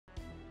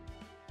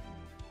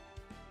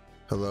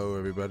Hello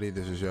everybody,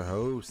 this is your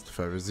host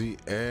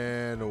ForeverzZ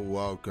and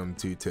welcome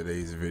to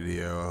today's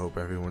video. I hope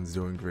everyone's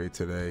doing great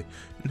today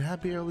and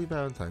happy early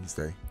Valentine's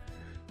Day.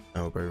 I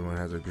hope everyone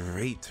has a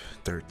great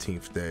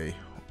 13th day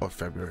of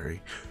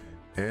February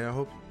and I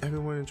hope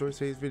everyone enjoys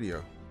today's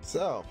video.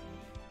 So,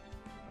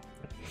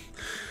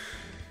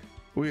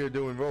 we are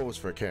doing roles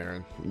for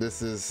Caren.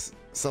 This is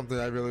something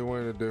I really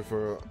wanted to do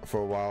for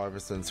a while,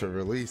 ever since her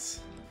release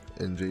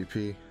in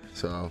GP.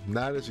 So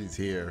now that she's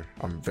here,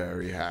 I'm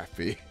very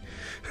happy.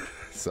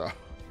 So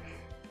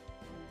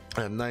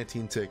I have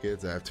 19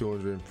 tickets, I have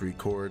 203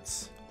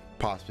 courts,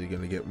 possibly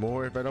gonna get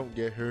more if I don't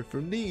get her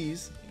from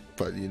these,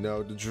 but you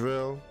know the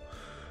drill.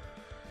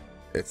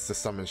 It's the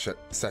summon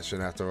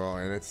session after all,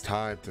 and it's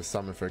time to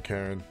summon for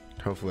Caren.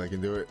 Hopefully I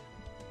can do it.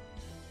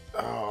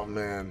 Oh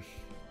man.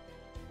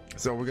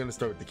 So we're gonna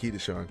start with the key to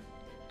Sean,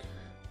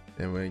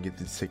 and we're gonna get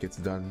these tickets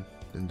done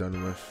and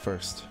done with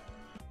first.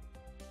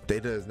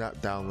 Data is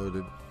not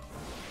downloaded.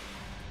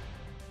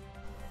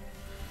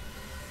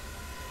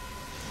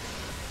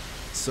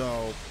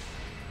 So,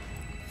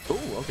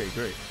 oh, okay,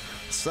 great.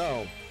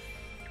 So,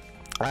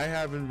 I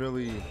haven't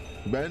really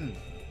been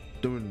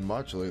doing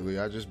much lately.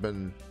 I've just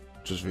been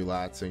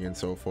relaxing and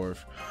so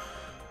forth.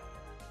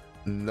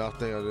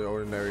 Nothing out of the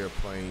ordinary of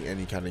playing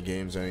any kind of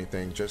games or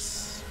anything.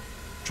 Just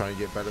trying to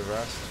get better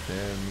rest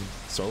and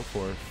so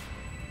forth.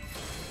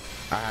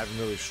 I haven't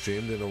really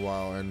streamed in a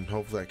while, and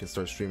hopefully I can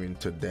start streaming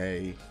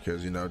today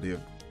because, you know, the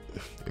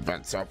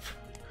event's up.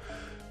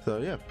 So,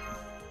 yeah,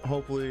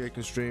 hopefully I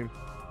can stream.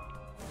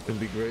 It'd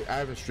be great. I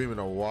haven't streamed in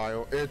a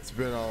while. It's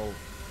been a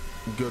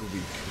good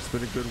week. It's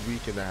been a good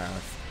week and a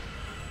half.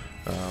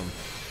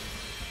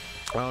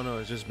 I don't know.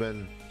 It's just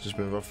been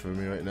rough for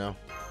me right now.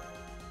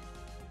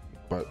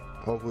 But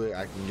hopefully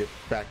I can get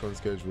back on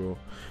schedule,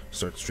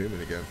 start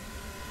streaming again.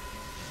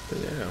 But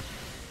yeah.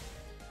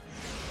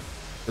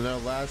 And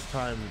then last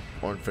time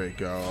on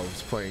Fake, I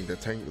was playing the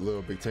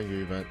Little Big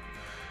Tengu event,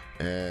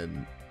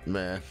 and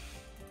man,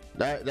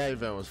 that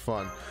event was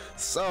fun.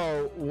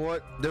 So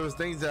there was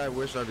things that I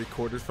wish I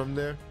recorded from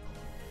there.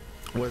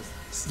 Was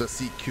the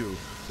CQ,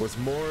 was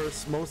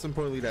most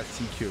importantly that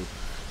CQ,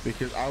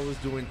 because I was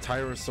doing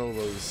Tyra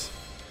solos,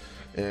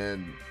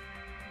 and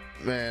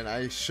man,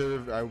 I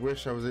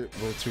wish I was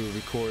able to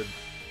record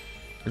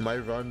my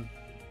run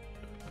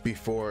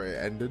before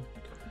it ended,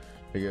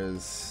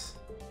 because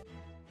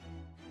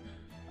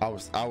I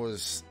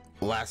was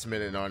last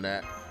minute on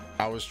that.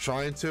 I was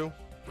trying to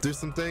do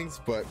some things,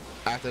 but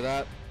after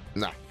that,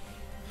 nah.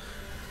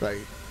 Like,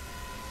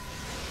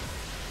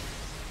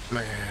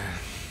 man,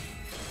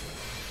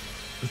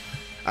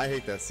 I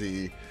hate that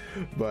CE.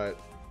 But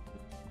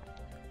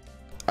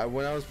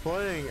when I was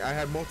playing, I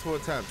had multiple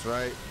attempts,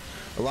 right?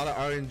 A lot of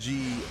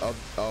RNG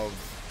of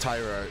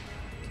Tyra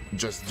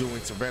just doing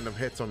some random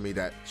hits on me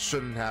that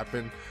shouldn't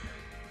happen.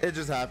 It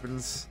just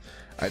happens.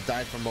 I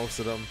died for most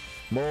of them.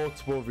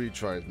 Multiple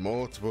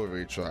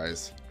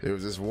retries. It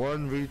was just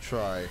one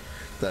retry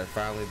that I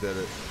finally did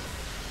it.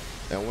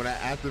 And when I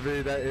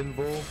activated that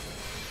invul,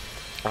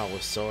 I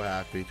was so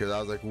happy, because I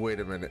was like, wait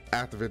a minute,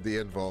 activate the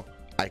invul,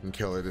 I can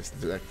kill her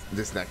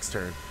this next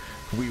turn.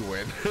 We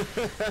win.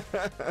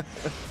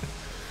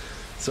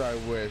 So I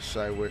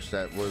wish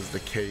that was the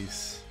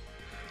case.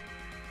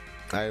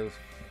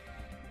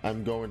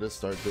 I'm going to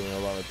start doing a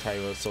lot of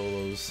Tyra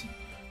solos.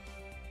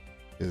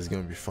 It's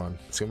gonna be fun.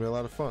 It's gonna be a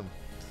lot of fun.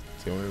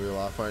 It's gonna be a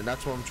lot of fun. And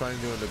that's what I'm trying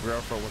to do in the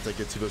girlfriend once I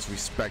get to those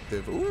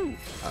respective. Ooh,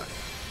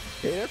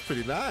 yeah, that's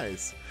pretty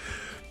nice.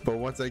 But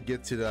once I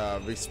get to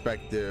the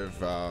respective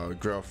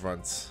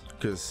girlfronts,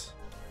 because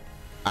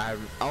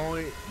I've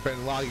only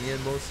been logging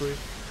in mostly,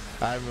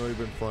 I haven't really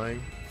been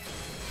playing.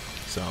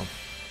 So,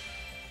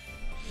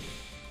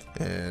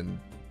 and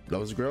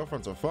those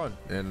girlfriends are fun,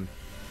 and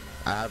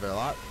I have a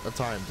lot of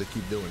time to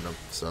keep doing them.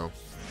 So,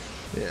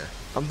 yeah,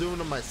 I'm doing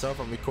them myself.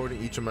 I'm recording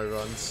each of my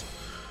runs.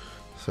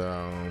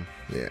 So,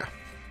 yeah.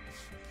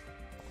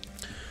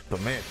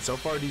 But man, so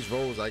far these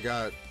roles, I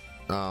got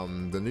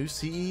the new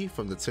CE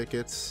from the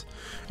tickets,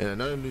 and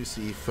another new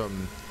CE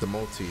from the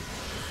multi,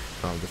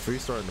 the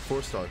 3-star and the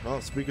 4-star. Oh,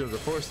 speaking of the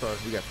 4-star,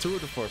 we got 2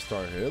 of the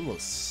 4-star. It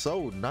looks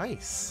so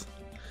nice,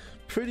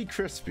 pretty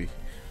crispy.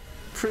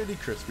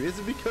 Is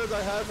it because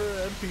I have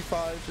her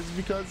MP5? Is it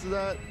because of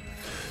that?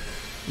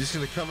 You're just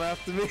gonna come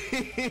after me?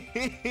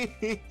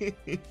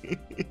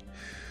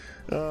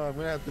 Oh, I'm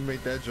gonna have to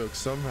make that joke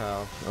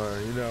somehow, or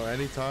you know,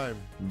 anytime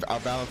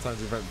our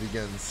Valentine's event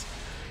begins.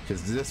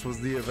 Because this was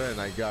the event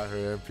I got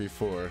her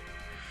MP4.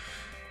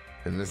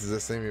 And this is the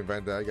same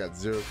event that I got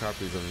 0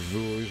 copies of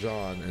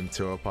Vuljan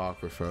into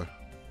Apocrypha.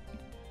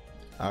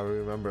 I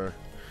remember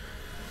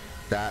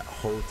that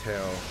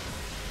hotel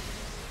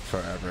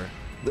forever.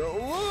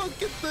 Oh,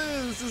 look at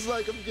this! It's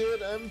like I'm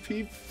getting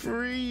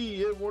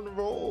MP3 in one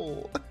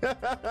roll.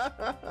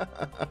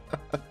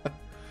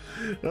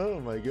 Oh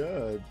my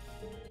god.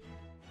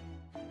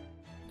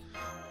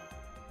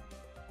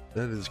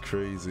 That is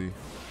crazy.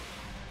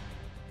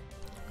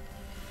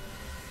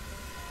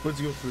 Let's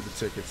go through the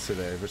tickets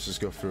today. Let's just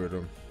go through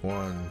them.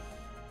 1,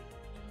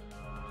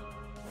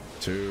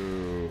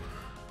 2,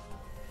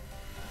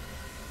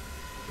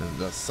 And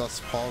the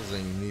sus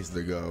pausing needs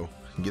to go.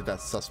 Get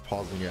that sus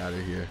pausing out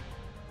of here.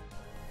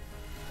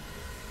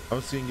 I'm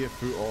just gonna get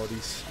through all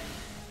these,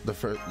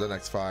 the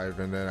next 5,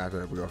 and then after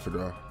that we go for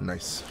the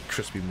nice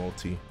crispy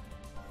multi.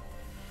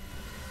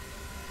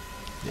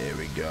 There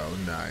we go,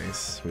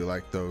 nice. We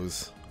like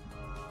those.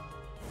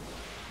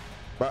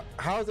 But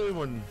how's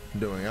everyone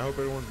doing? I hope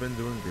everyone's been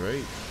doing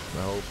great.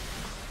 I hope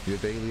your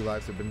daily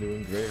lives have been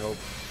doing great. I hope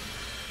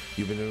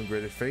you've been doing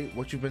great at Fate.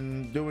 What you've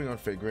been doing on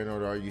Fate Grand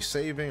Order? Are you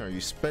saving? Are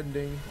you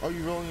spending? Are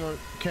you rolling on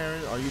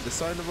Caren? Are you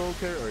deciding to roll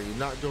Caren? Or are you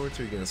not going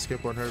to? You're gonna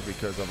skip on her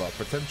because of a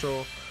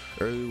potential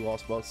early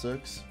loss about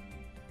 6?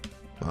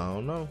 I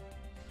don't know.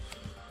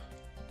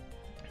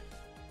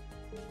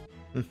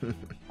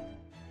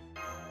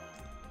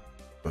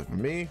 But for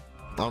me,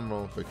 I'm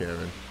rolling for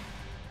Caren.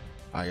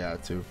 I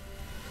got to.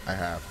 I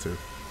have to.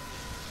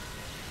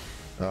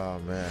 Oh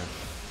man.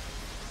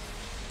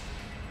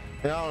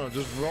 Yeah, I don't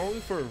know, just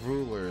rolling for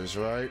rulers,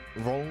 right?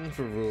 Rolling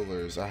for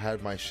rulers, I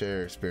had my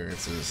share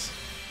experiences.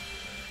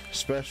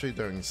 Especially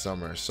during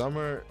summer.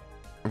 Summer,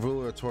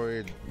 ruler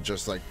Tori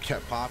just like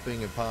kept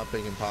popping and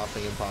popping and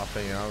popping and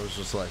popping, and I was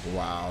just like,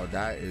 wow,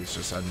 that is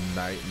just a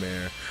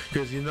nightmare.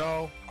 Because you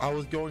know, I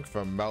was going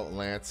for Melt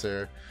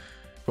Lancer,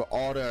 but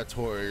all the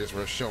Tories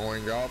were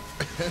showing up.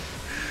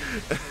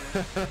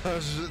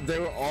 They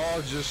were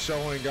all just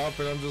showing up,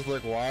 and I'm just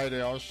like, why are they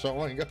all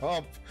showing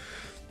up?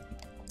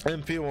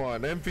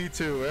 MP1,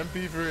 MP2,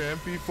 MP3,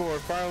 MP4,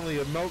 finally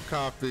a Melt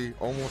copy,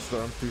 almost the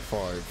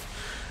MP5.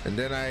 And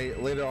then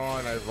later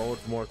on I rolled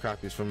more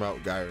copies from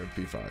Melt Guy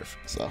MP5.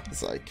 So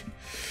it's like,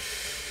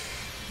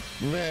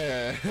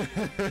 man.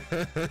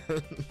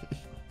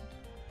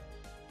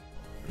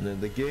 And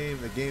then the game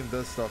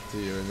does stuff to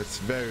you, and it's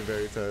very,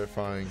 very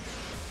terrifying.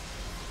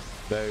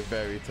 Very,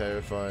 very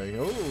terrifying.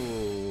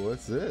 Oh,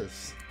 what's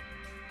this?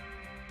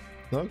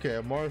 Okay,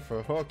 a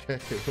Marfa. Okay.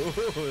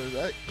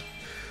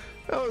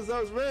 That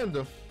was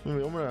random. I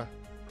mean, I'm gonna,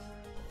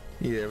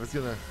 yeah, I was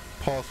gonna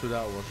pause for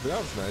that one, but that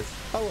was nice.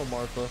 Hello,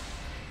 Marfa.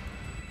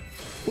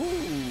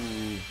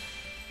 Ooh,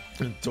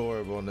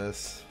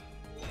 adorableness.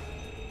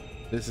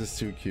 This is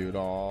too cute.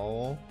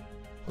 All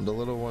the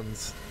little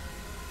ones.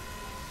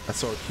 I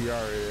saw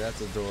Kiara.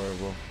 That's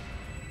adorable.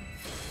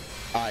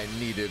 I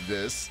needed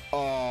this.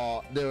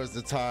 Oh, there was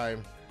the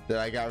time that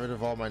I got rid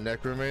of all my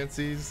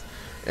necromancies,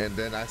 and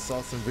then I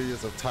saw some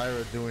videos of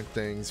Tyra doing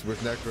things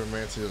with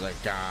necromancy. I was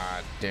like,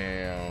 god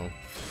damn.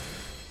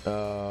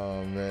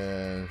 Oh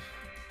man.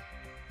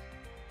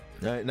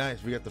 Alright,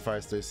 nice. We got the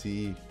 5-star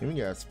CE, and we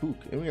got Spook,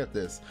 and we got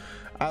this.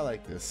 I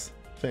like this.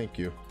 Thank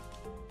you.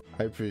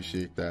 I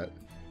appreciate that.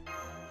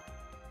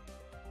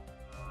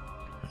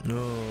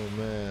 Oh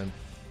man.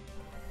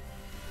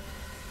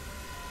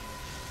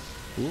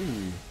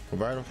 Ooh,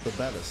 right off the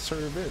bat, a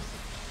Servant.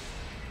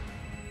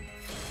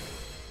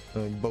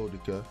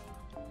 Boudica.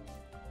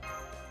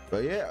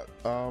 But yeah,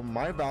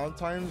 my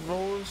Valentine's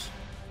rolls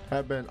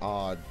have been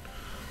odd.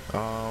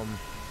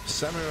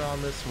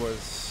 Semiramis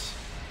was,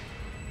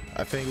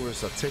 I think it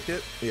was a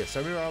ticket. Yeah,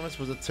 Semiramis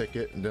was a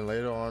ticket, and then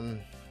later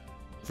on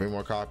 3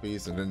 more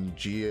copies, and then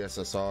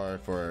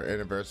GSSR for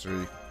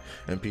anniversary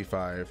and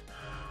P5.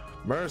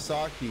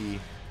 Murasaki,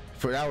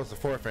 that was the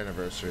 4th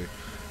anniversary.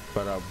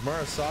 But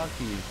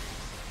Murasaki,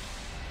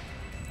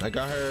 I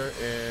got her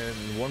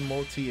in 1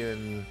 multi,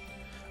 and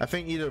I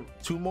think either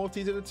 2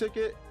 multis in a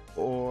ticket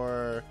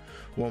or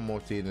 1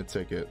 multi in a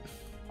ticket.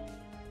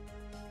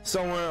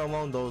 Somewhere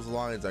along those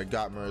lines, I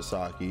got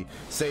Murasaki.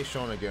 Say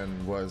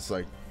Shonen was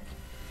like,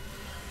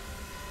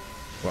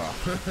 wow,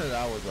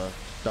 that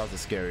was a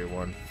scary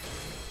one.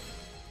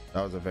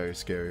 That was a very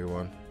scary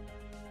one.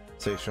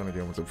 Say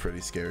Shonen was a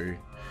pretty scary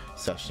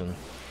session,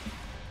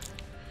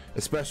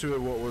 especially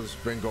with what was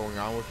been going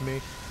on with me.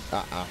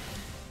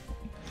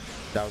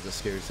 That was a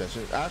scary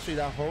session. Actually,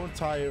 that whole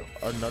entire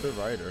another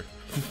writer.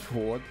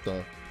 What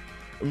the?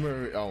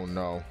 Murray, oh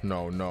no.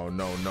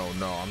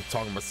 I'm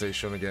talking about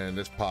Seishun again, and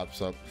this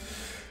pops up.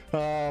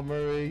 Oh,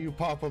 Murray, you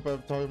pop up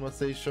after talking about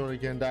Seishun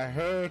again. That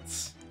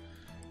hurts.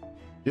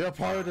 You're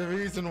part of the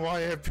reason why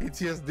I have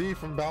PTSD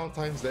from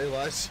Valentine's Day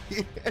last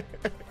year.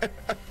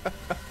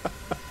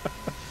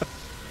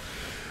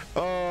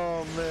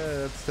 Oh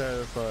man, that's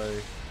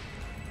terrifying.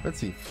 Let's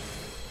see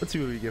what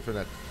we get for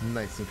that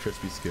nice and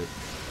crispy skip.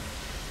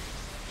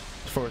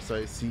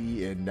 ForeverzZ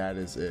CE, and that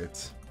is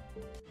it.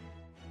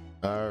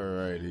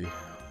 Alrighty.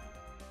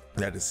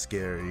 That is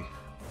scary.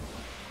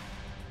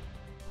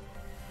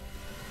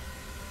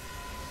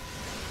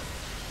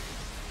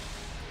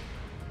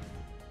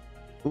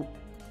 Ooh.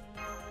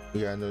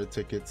 We got another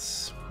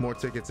tickets. More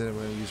tickets, and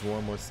we're gonna use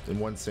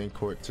one Saint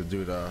Court to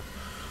do the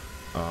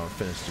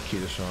finish the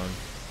Kitashan.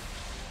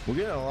 We're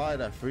getting a lot of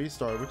that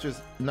 3-star, which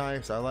is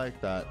nice. I like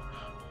that.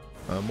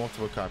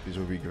 Multiple copies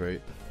would be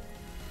great.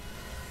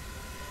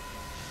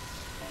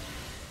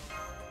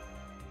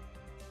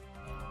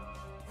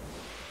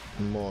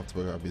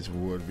 Multiple copies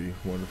would be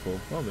wonderful.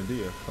 Oh,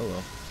 Medea,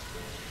 hello.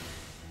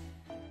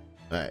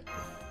 Alright,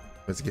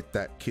 let's get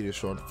that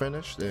Kitashan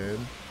finished and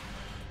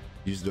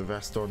use the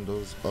rest on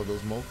those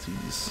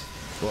multis.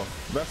 Well,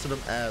 rest of them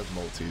as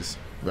multis.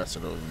 rest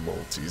of those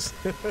multis.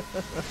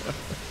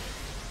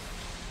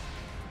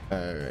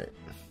 Alright.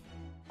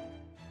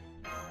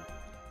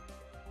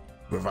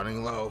 We're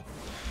running low.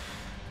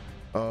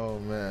 Oh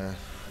man.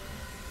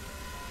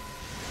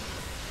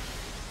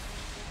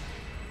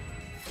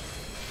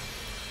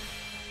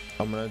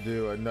 I'm gonna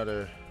do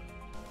another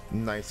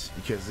nice,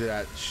 because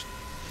that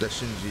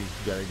Shinji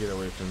gotta get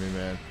away from me,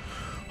 man.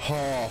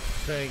 Oh,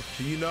 thank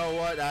you. You know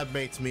what? That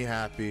makes me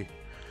happy.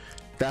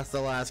 That's the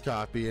last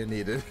copy I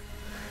needed.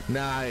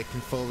 Now I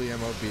can fully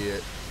MLB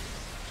it.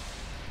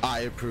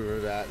 I approve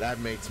of that. That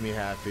makes me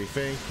happy.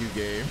 Thank you,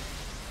 game.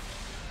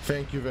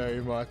 Thank you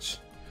very much.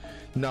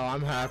 No,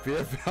 I'm happy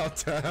about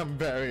that. I'm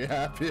very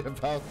happy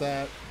about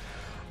that.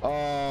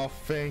 Oh,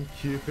 thank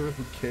you,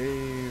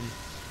 game.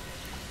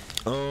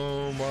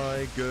 Oh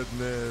my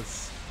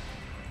goodness.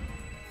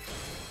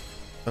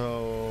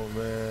 Oh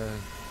man.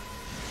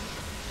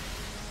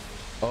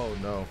 Oh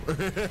no.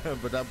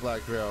 But that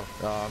black rail,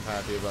 oh, I'm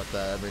happy about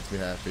that. That makes me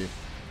happy.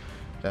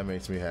 That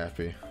makes me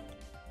happy.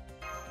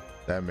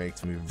 That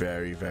makes me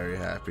very, very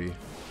happy.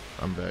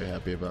 I'm very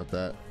happy about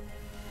that.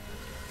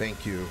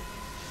 Thank you.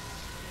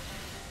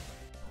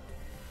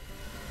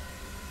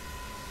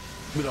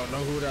 We don't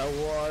know who that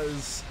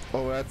was.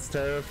 Oh, that's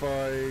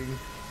terrifying.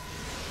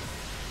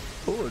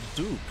 Oh, a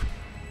dupe.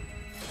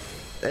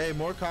 Hey,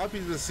 more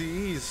copies of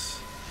CEs.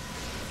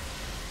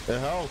 It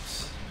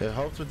helps. It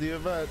helps with the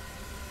event.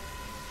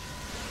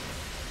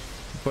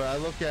 But I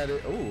look at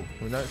it. Oh,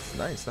 nice.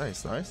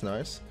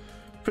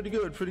 Pretty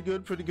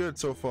good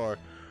so far.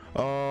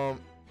 I'm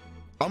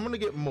gonna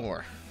get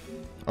more.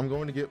 I'm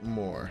going to get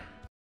more.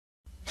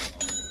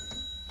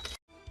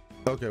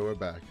 Okay, we're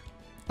back.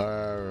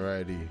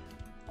 Alrighty.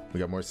 We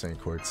got more Saint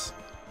Quartz.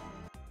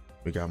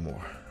 We got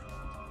more.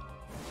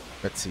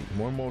 Let's see.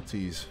 More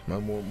multis.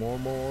 More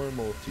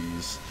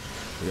multis.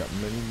 We got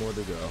many more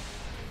to go.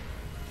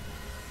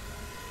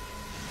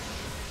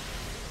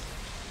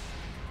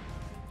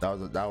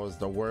 That was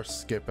the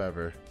worst skip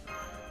ever.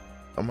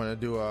 I'm gonna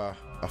do a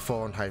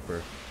fallen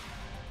hyper.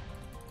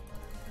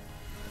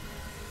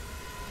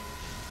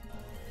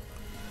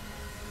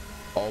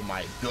 Oh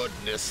my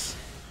goodness.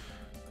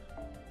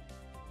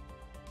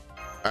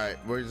 Alright,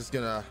 we're just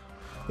gonna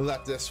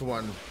let this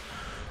one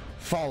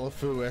follow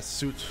through as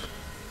suit.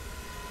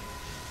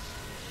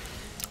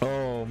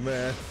 Oh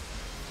man.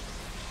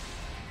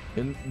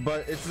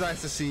 But it's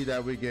nice to see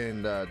that we're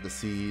getting the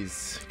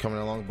C's coming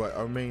along, but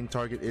our main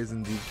target is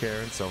indeed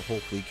Caren, so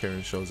hopefully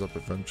Caren shows up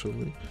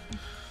eventually.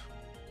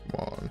 Come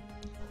on.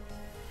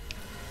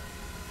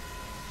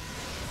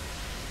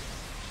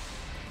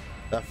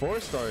 That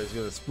 4-star is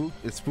gonna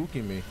it's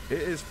spooking me.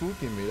 It is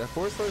spooking me. That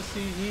 4-star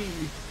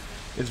CE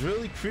is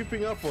really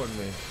creeping up on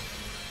me.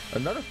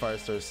 Another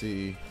 5-star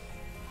CE.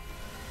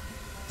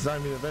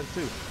 Design me an event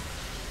too.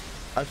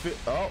 I feel,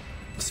 oh,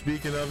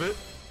 speaking of it,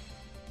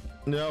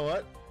 you know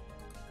what?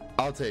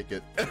 I'll take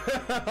it.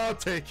 I'll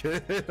take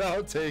it.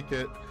 I'll take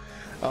it.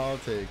 I'll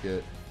take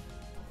it.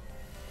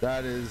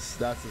 That's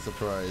a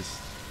surprise.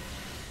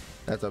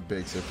 That's a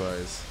big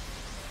surprise.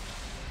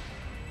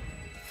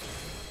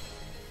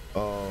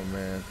 Oh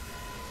man.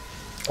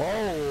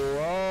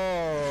 Oh,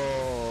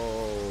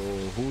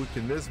 who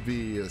can this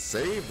be? A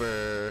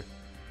Saber.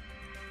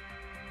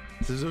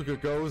 Suzuka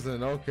goes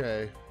in.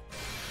 Okay.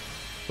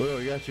 Well,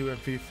 we got you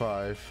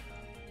MP5.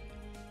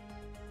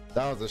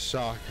 That was a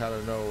shock out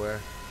of nowhere.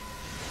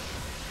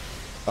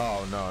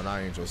 Oh no, not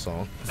Angel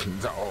Song.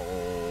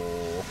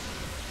 Oh.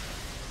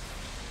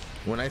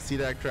 When I see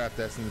that craft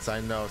essence, I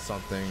know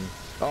something.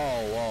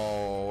 Oh,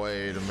 whoa,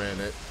 wait a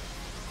minute.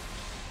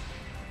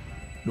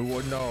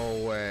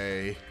 No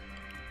way.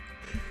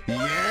 Yeah!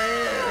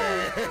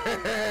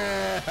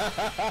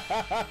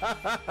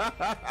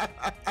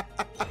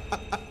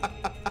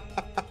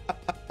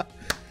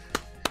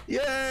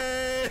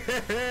 Yeah!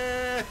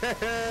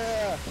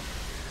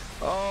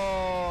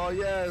 Oh,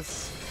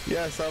 yes.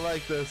 Yes, I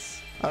like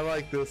this. I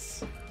like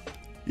this.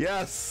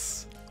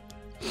 Yes.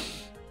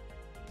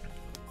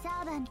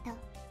 Servant,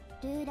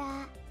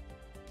 ruler.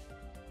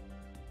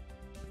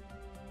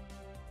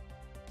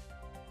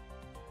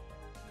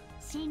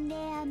 神霊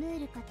アムー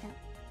ルこと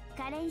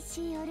カレン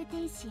シー・オルテ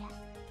ンシア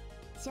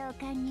召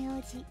喚に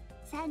応じ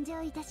参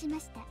上いたしま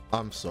した。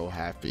 I'm so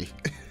happy.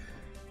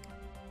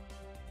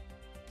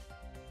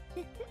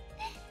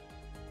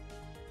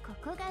 こ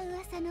こが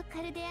噂の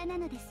カルデアな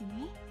のです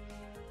ね。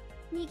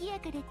賑や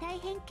かで大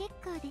変結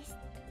構です。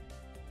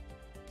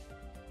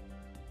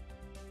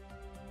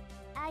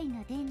愛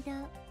の伝道、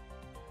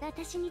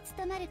私に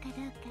務まるかど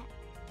う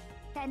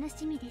か楽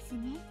しみです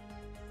ね。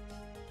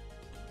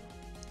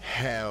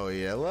 Hell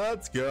yeah,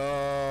 let's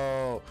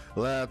go.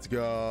 Let's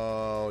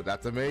go.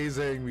 That's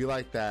amazing. We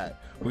like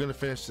that. We're gonna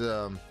finish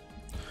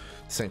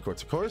St.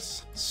 Quartz, of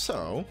course.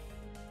 So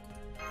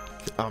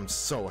I'm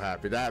so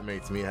happy. That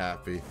makes me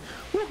happy.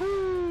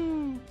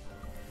 Woohoo!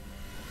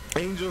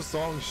 Angel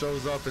Song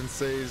shows up and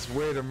says,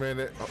 wait a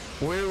minute.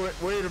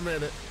 Wait a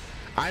minute.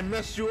 I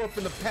messed you up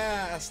in the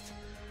past.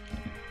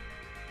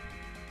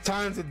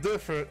 Times are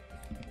different.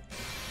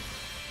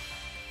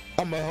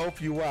 I'm gonna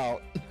help you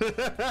out.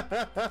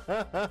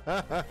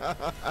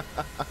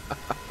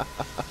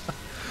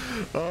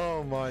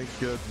 Oh my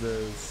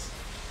goodness.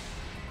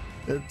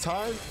 In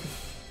time,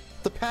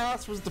 the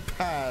past was the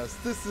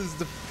past. This is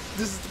the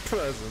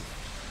present.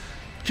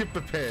 Get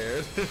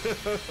prepared.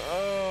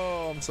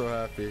 Oh, I'm so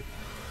happy.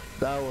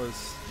 That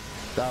was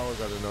out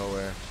of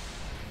nowhere.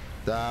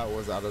 That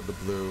was out of the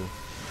blue.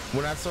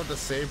 When I saw the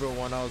Saber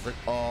one, I was like,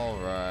 all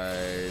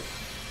right.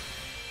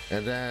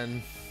 And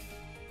then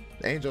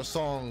Angel's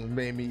song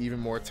made me even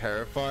more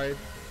terrified.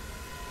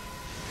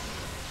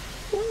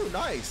 Ooh,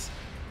 nice.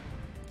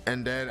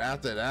 And then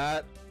after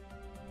that,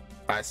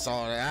 I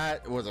saw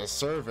that was a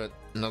servant.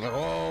 And I was like,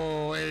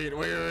 oh, wait.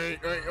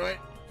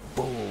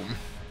 Boom.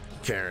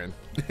 Caren.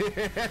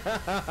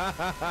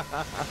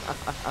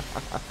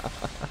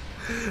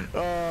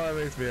 Oh, that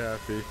makes me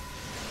happy.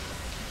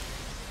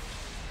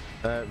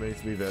 That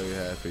makes me very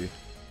happy.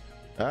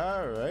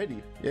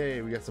 Alrighty.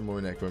 Yay, we got some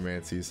more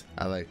necromancies.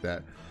 I like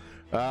that.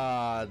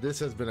 This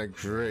has been a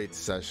great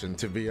session,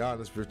 to be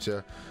honest with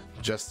you.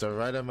 Just the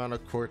right amount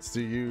of quartz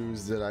to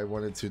use that I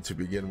wanted to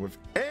begin with.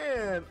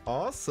 And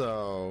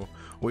also,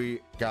 we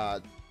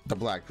got the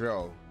Black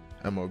Girl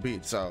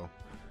MOB. So,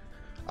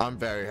 I'm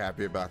very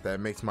happy about that. It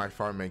makes my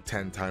farming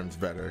 10 times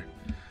better.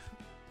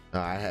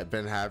 I had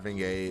been having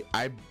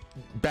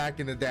back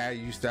in the day, I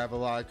used to have a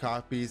lot of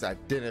copies. I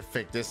didn't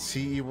think this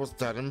CE was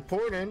that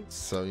important,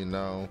 so you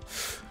know,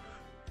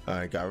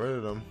 I got rid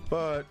of them.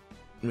 But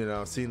you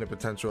know, seeing the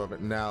potential of it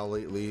now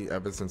lately,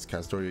 ever since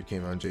Castoria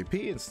came on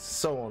JP and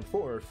so on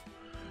forth,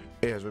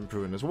 it has been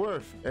proven its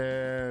worth.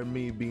 And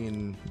me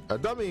being a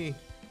dummy,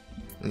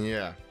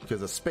 yeah,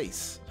 because of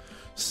space.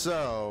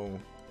 So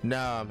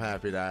now I'm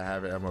happy that I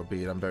have it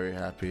MOB'd. I'm very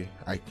happy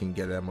I can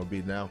get it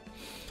MOB'd now.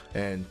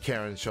 And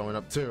Caren showing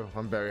up too.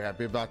 I'm very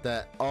happy about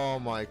that. Oh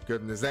my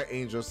goodness, that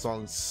Angel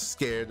song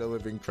scared the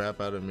living crap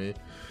out of me.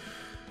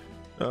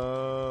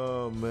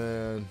 Oh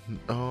man,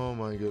 oh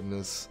my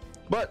goodness.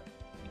 But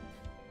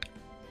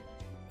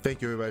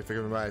thank you everybody for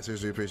coming by. I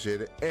seriously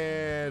appreciate it.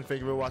 And thank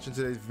you for watching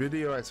today's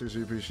video. I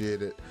seriously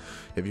appreciate it.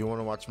 If you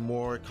want to watch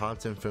more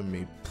content from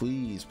me,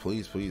 please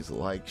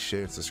like,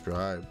 share, and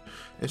subscribe.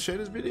 And share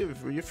this video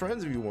with your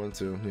friends if you want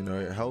to. You know,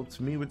 it helps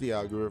me with the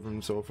algorithm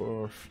and so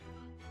forth.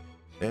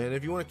 And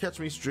if you want to catch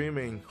me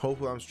streaming,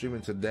 hopefully I'm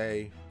streaming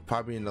today,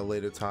 probably in the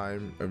later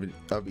time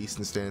of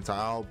Eastern Standard Time.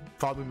 I'll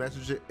probably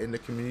message it in the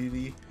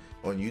community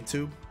on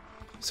YouTube.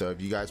 So if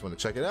you guys want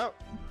to check it out,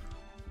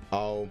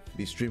 I'll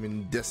be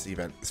streaming this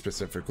event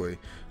specifically.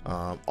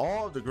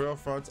 All of the girl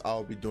fronts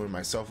I'll be doing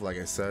myself, like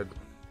I said.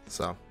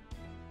 So,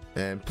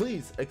 and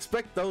please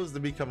expect those to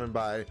be coming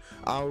by.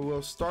 I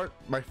will start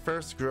my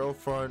first girl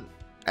front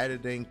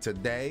editing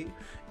today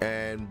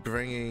and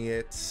bringing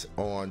it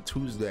on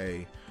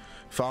Tuesday.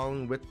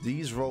 Following with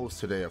these roles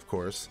today, of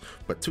course,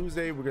 but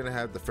Tuesday we're gonna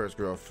have the first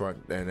girl front,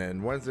 and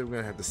then Wednesday we're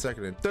gonna have the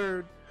second and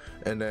third,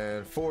 and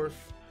then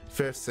fourth,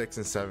 fifth, sixth,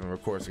 and seventh,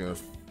 of course, gonna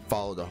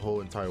follow the whole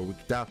entire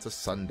week down to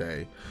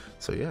Sunday.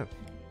 So yeah,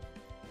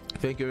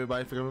 thank you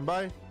everybody for coming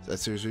by. I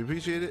seriously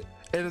appreciate it.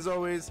 And as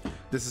always,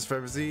 this is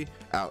ForeverzZ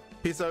out.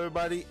 Peace out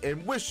everybody,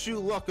 and wish you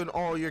luck on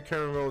all your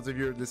Caren roles if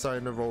you're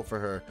deciding to roll for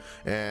her.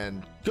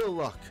 And good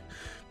luck.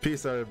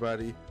 Peace out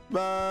everybody.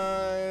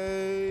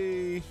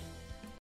 Bye.